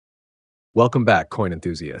Welcome back, coin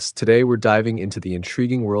enthusiasts. Today we're diving into the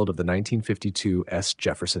intriguing world of the 1952 S.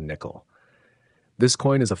 Jefferson nickel. This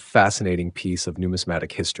coin is a fascinating piece of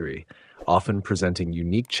numismatic history, often presenting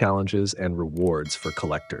unique challenges and rewards for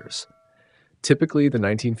collectors. Typically, the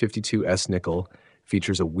 1952 S nickel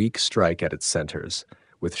features a weak strike at its centers,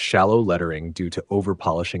 with shallow lettering due to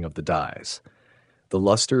over-polishing of the dies. The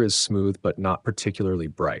luster is smooth but not particularly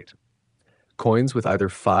bright. Coins with either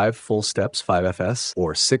 5 full steps 5FS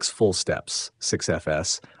or 6 full steps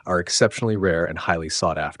 6FS are exceptionally rare and highly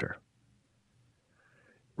sought after.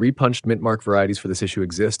 Repunched mint mark varieties for this issue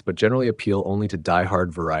exist, but generally appeal only to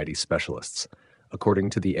die-hard variety specialists.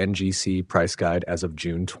 According to the NGC price guide as of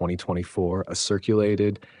June 2024, a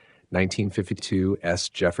circulated 1952 S.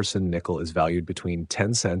 Jefferson nickel is valued between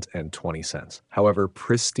 10 cents and 20 cents. However,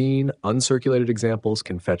 pristine, uncirculated examples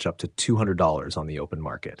can fetch up to $200 on the open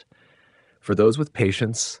market. For those with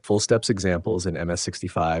patience, full steps examples in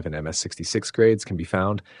MS65 and MS66 grades can be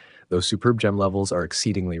found, though superb gem levels are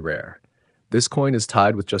exceedingly rare. This coin is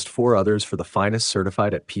tied with just 4 others for the finest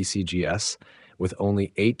certified at PCGS, with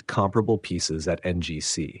only 8 comparable pieces at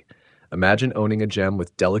NGC. Imagine owning a gem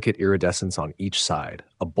with delicate iridescence on each side,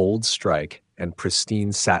 a bold strike, and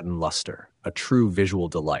pristine satin luster, a true visual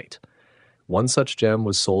delight. One such gem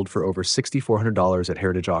was sold for over $6,400 at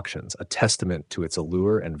Heritage Auctions, a testament to its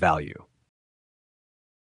allure and value.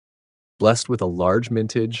 Blessed with a large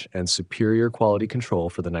mintage and superior quality control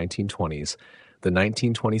for the 1920s, the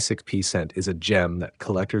 1926 P cent is a gem that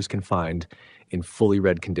collectors can find in fully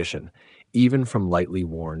red condition, even from lightly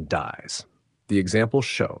worn dies. The example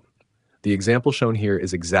shown here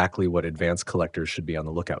is exactly what advanced collectors should be on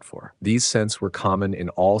the lookout for. These cents were common in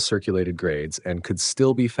all circulated grades and could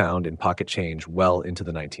still be found in pocket change well into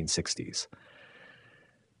the 1960s.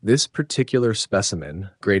 This particular specimen,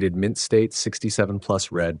 graded Mint State 67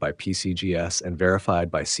 Plus Red by PCGS and verified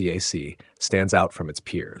by CAC, stands out from its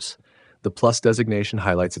peers. The Plus designation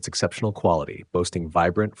highlights its exceptional quality, boasting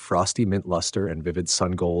vibrant, frosty mint luster and vivid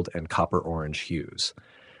sun gold and copper orange hues.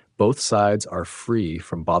 Both sides are free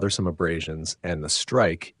from bothersome abrasions, and the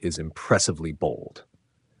strike is impressively bold.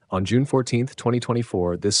 On June 14,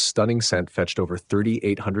 2024, this stunning cent fetched over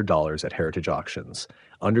 $3,800 at Heritage Auctions,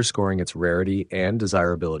 underscoring its rarity and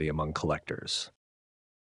desirability among collectors.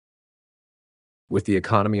 With the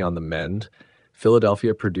economy on the mend,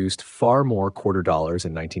 Philadelphia produced far more quarter dollars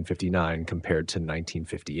in 1959 compared to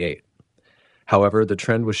 1958. However, the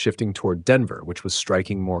trend was shifting toward Denver, which was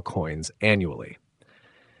striking more coins annually.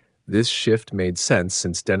 This shift made sense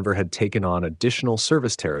since Denver had taken on additional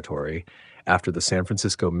service territory after the San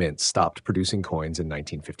Francisco Mint stopped producing coins in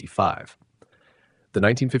 1955. The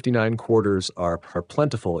 1959 quarters are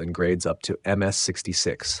plentiful in grades up to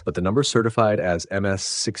MS66, but the number certified as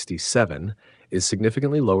MS67 is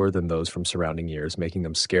significantly lower than those from surrounding years, making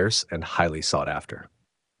them scarce and highly sought after.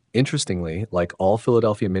 Interestingly, like all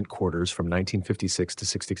Philadelphia Mint quarters from 1956 to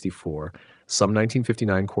 664, some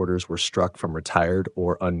 1959 quarters were struck from retired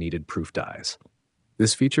or unneeded proof dies.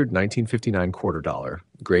 This featured 1959 quarter dollar,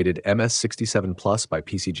 graded MS67 Plus by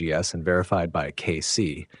PCGS and verified by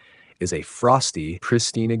KC, is a frosty,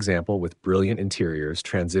 pristine example with brilliant interiors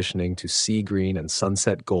transitioning to sea green and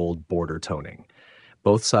sunset gold border toning.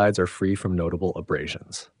 Both sides are free from notable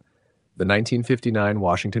abrasions. The 1959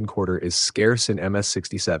 Washington quarter is scarce in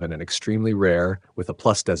MS67 and extremely rare with a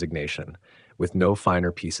Plus designation, with no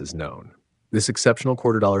finer pieces known. This exceptional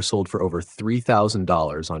quarter dollar sold for over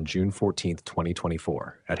 $3,000 on June 14,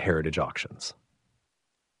 2024, at Heritage Auctions.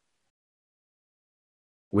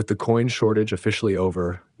 With the coin shortage officially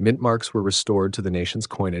over, mint marks were restored to the nation's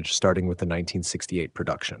coinage starting with the 1968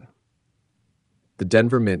 production. The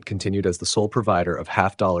Denver Mint continued as the sole provider of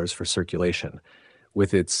half dollars for circulation,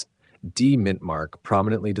 with its D mint mark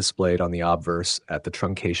prominently displayed on the obverse at the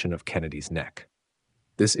truncation of Kennedy's neck.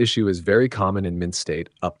 This issue is very common in mint state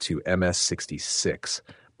up to MS66,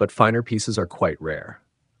 but finer pieces are quite rare.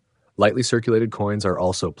 Lightly circulated coins are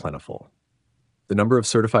also plentiful. The number of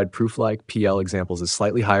certified proof-like PL examples is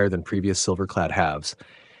slightly higher than previous silver-clad halves,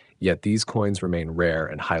 yet these coins remain rare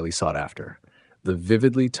and highly sought after. The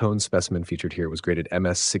vividly toned specimen featured here was graded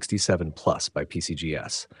MS67 Plus by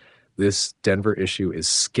PCGS. This Denver issue is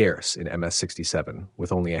scarce in MS67,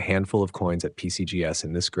 with only a handful of coins at PCGS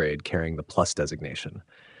in this grade carrying the Plus designation.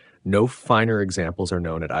 No finer examples are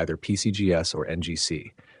known at either PCGS or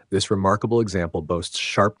NGC. This remarkable example boasts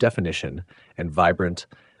sharp definition and vibrant,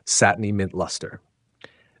 satiny mint luster.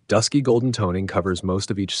 Dusky golden toning covers most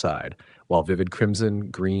of each side, while vivid crimson,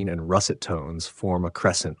 green, and russet tones form a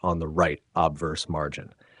crescent on the right obverse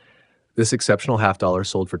margin. This exceptional half dollar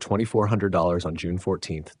sold for $2,400 on June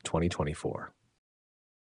 14, 2024.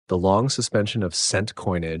 The long suspension of cent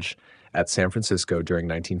coinage at San Francisco during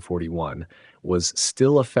 1941 was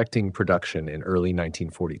still affecting production in early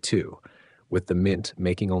 1942, with the mint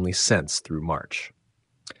making only cents through March.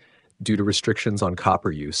 Due to restrictions on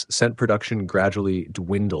copper use, cent production gradually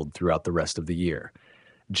dwindled throughout the rest of the year.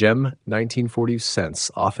 Gem 1940 cents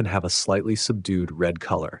often have a slightly subdued red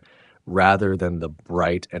color, rather than the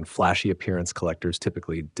bright and flashy appearance collectors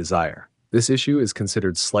typically desire. This issue is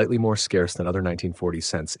considered slightly more scarce than other 1940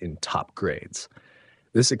 cents in top grades.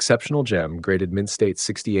 This exceptional gem, graded Mint State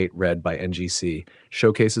 68 red by NGC,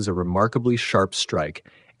 showcases a remarkably sharp strike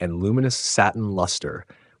and luminous satin luster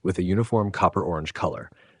with a uniform copper-orange color.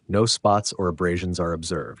 No spots or abrasions are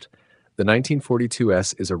observed. The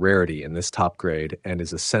 1942S is a rarity in this top grade and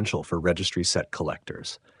is essential for registry set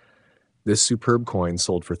collectors. This superb coin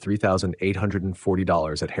sold for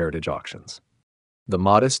 $3,840 at Heritage Auctions. The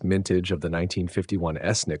modest mintage of the 1951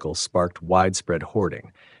 S nickel sparked widespread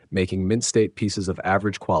hoarding, making Mint State pieces of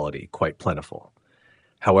average quality quite plentiful.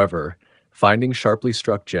 However, finding sharply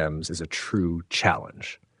struck gems is a true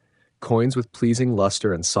challenge. Coins with pleasing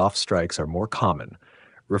luster and soft strikes are more common,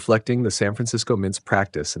 reflecting the San Francisco Mint's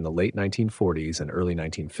practice in the late 1940s and early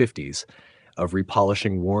 1950s of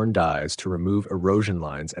repolishing worn dies to remove erosion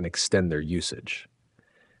lines and extend their usage.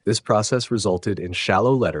 This process resulted in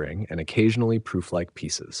shallow lettering and occasionally proof-like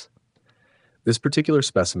pieces. This particular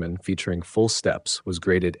specimen, featuring full steps, was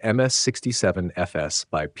graded MS67FS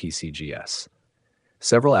by PCGS.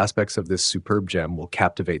 Several aspects of this superb gem will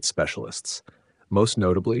captivate specialists. Most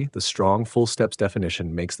notably, the strong full steps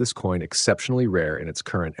definition makes this coin exceptionally rare in its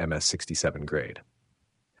current MS67 grade.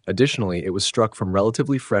 Additionally, it was struck from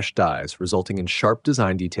relatively fresh dies, resulting in sharp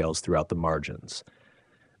design details throughout the margins.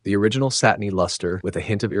 The original satiny luster, with a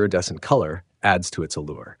hint of iridescent color, adds to its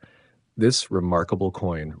allure. This remarkable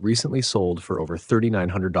coin recently sold for over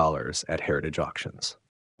 $3,900 at Heritage Auctions.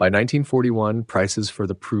 By 1941, prices for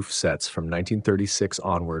the proof sets from 1936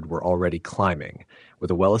 onward were already climbing, with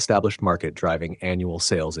a well-established market driving annual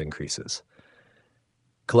sales increases.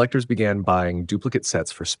 Collectors began buying duplicate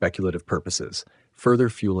sets for speculative purposes, further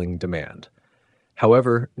fueling demand.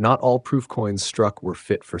 However, not all proof coins struck were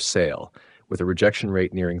fit for sale, with a rejection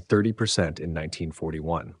rate nearing 30% in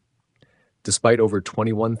 1941. Despite over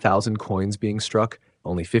 21,000 coins being struck,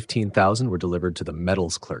 only 15,000 were delivered to the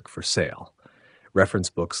metals clerk for sale. Reference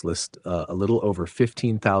books list a little over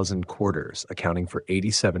 15,000 quarters, accounting for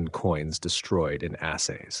 87 coins destroyed in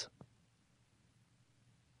assays.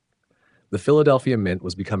 The Philadelphia Mint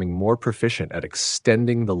was becoming more proficient at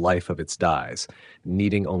extending the life of its dies,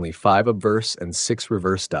 needing only 5 obverse and 6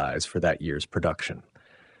 reverse dies for that year's production.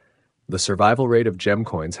 The survival rate of gem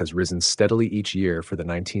coins has risen steadily each year for the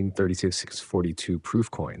 1936-42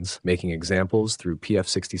 proof coins, making examples through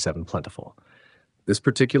PF67 plentiful. This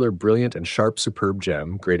particular brilliant and sharp superb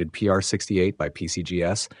gem, graded PR68 by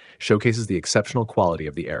PCGS, showcases the exceptional quality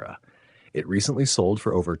of the era. It recently sold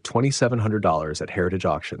for over $2,700 at Heritage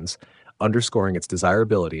Auctions, underscoring its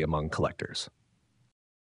desirability among collectors.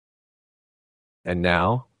 And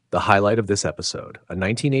now, the highlight of this episode, a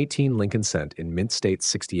 1918 Lincoln cent in Mint State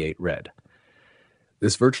 68 red.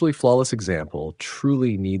 This virtually flawless example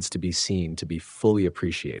truly needs to be seen to be fully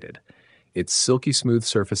appreciated. Its silky smooth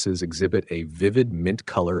surfaces exhibit a vivid mint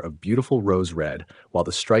color of beautiful rose red, while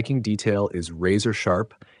the striking detail is razor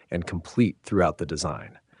sharp and complete throughout the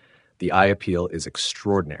design. The eye appeal is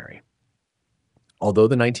extraordinary. Although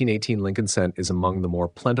the 1918 Lincoln cent is among the more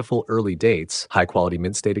plentiful early dates, high-quality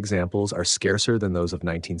Mint State examples are scarcer than those of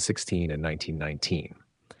 1916 and 1919.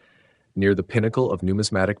 Near the pinnacle of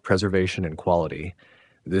numismatic preservation and quality,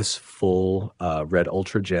 this full red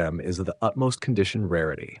ultra gem is of the utmost condition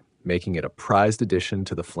rarity, making it a prized addition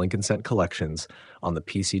to the Lincoln cent collections on the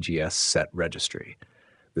PCGS set registry.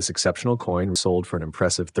 This exceptional coin sold for an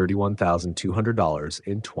impressive $31,200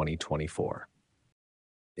 in 2024.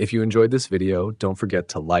 If you enjoyed this video, don't forget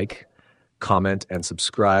to like, comment, and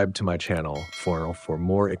subscribe to my channel for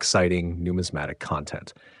more exciting numismatic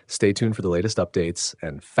content. Stay tuned for the latest updates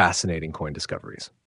and fascinating coin discoveries.